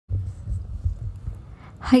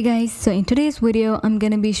Hi guys, so in today's video I'm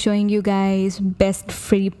gonna be showing you guys best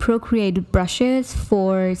free Procreate brushes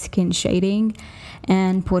for skin shading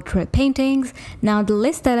and portrait paintings. Now the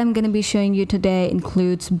list that I'm gonna be showing you today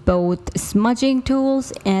includes both smudging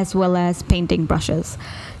tools as well as painting brushes.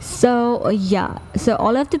 So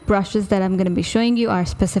all of the brushes that I'm gonna be showing you are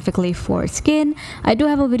specifically for skin. I do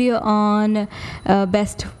have a video on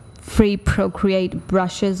best free Procreate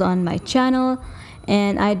brushes on my channel,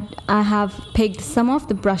 and I have picked some of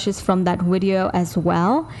the brushes from that video as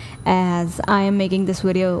well, as I am making this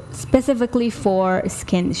video specifically for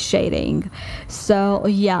skin shading. So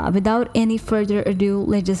yeah, without any further ado,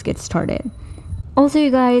 let's just get started. Also,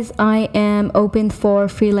 you guys, I am open for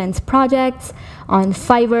freelance projects on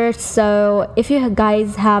Fiverr, so if you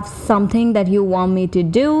guys have something that you want me to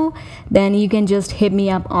do, then you can just hit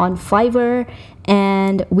me up on Fiverr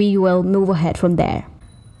and we will move ahead from there.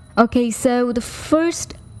 Okay, so the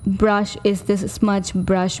first brush is this smudge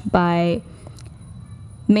brush by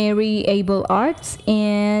Mary Able Arts,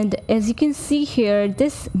 and as you can see here,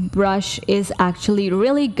 this brush is actually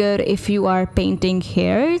really good if you are painting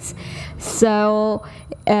hairs. So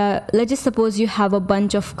let's just suppose you have a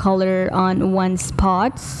bunch of color on one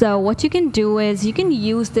spot. So what you can do is you can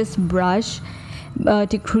use this brush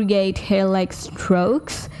to create hair-like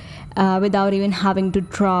strokes without even having to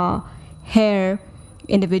draw hair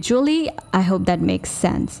individually. I hope that makes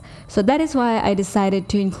sense. So that is why I decided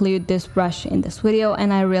to include this brush in this video,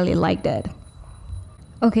 and I really liked it.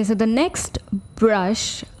 Okay, so the next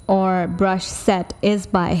brush or brush set is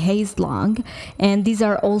by Hazelong, and these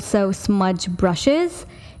are also smudge brushes,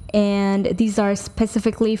 and these are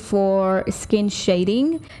specifically for skin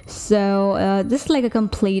shading. So this is like a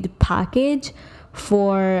complete package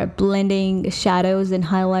for blending shadows and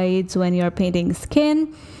highlights when you're painting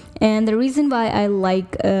skin. And the reason why I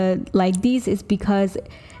like these is because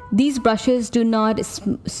these brushes do not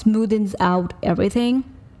smoothens out everything.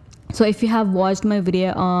 So if you have watched my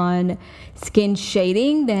video on skin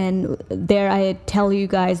shading, then there I tell you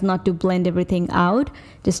guys not to blend everything out,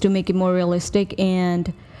 just to make it more realistic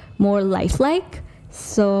and more lifelike.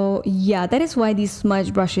 So yeah, that is why these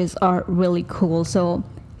smudge brushes are really cool. So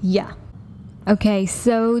yeah. Okay,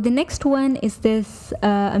 so the next one is this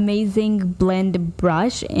amazing blend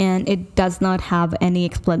brush, and it does not have any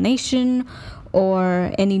explanation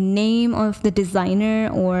or any name of the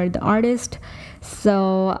designer or the artist.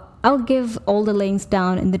 So I'll give all the links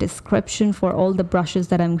down in the description for all the brushes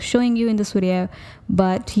that I'm showing you in this video.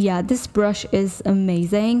 But yeah, this brush is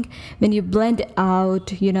amazing. When you blend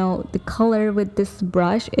out, you know, the color with this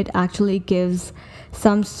brush, it actually gives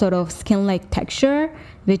some sort of skin-like texture,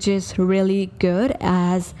 which is really good,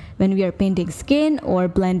 as when we are painting skin or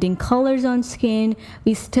blending colors on skin,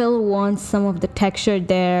 we still want some of the texture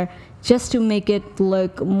there just to make it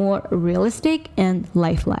look more realistic and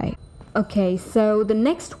lifelike. Okay, so the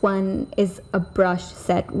next one is a brush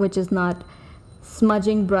set, which is not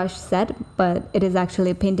smudging brush set, but it is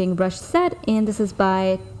actually a painting brush set, and this is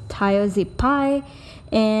by Tayozi Pai,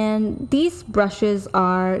 and these brushes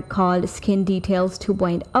are called Skin Details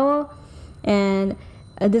 2.0, and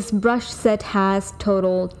this brush set has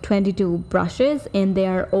total 22 brushes, and they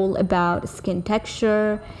are all about skin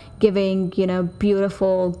texture, giving, you know,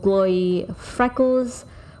 beautiful glowy freckles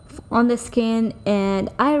on the skin. And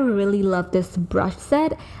I really love this brush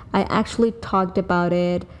set. I actually talked about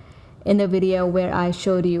it in the video where I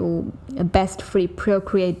showed you best free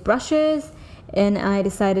Procreate brushes, and I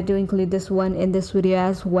decided to include this one in this video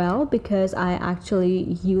as well because I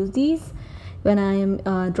actually use these when I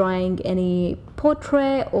am drawing any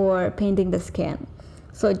portrait or painting the skin.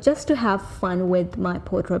 So just to have fun with my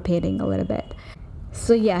portrait painting a little bit.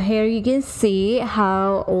 So yeah, here you can see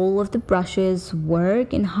how all of the brushes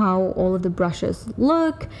work and how all of the brushes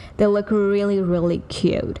look. They look really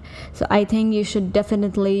cute. So I think you should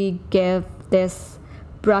definitely give this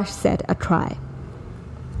brush set a try.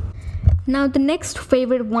 Now the next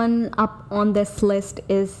favorite one up on this list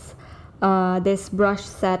is this brush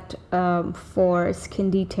set for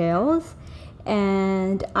skin details,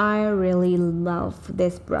 and I really love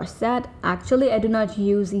this brush set. Actually, I do not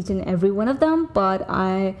use each and every one of them, but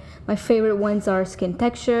my favorite ones are skin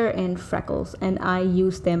texture and freckles, and I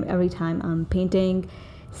use them every time I'm painting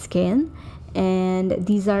skin, and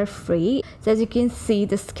these are free. So as you can see,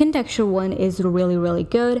 the skin texture one is really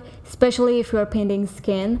good, especially if you're painting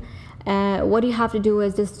skin. What you have to do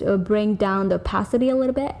is just bring down the opacity a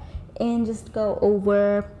little bit and just go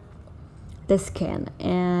over the skin,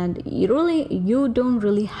 and you don't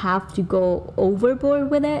really have to go overboard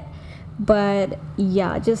with it, but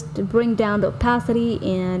yeah, just bring down the opacity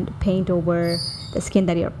and paint over the skin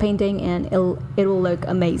that you're painting, and it will look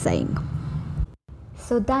amazing.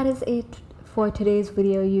 so that is it for today's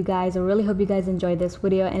video, you guys. I really hope you guys enjoyed this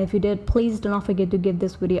video, and if you did, please do not forget to give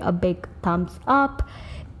this video a big thumbs up,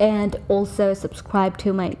 and also subscribe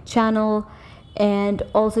to my channel, and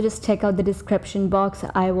also just check out the description box.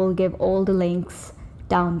 I will give all the links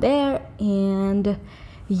down there, and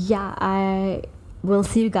yeah, I will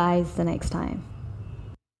see you guys the next time.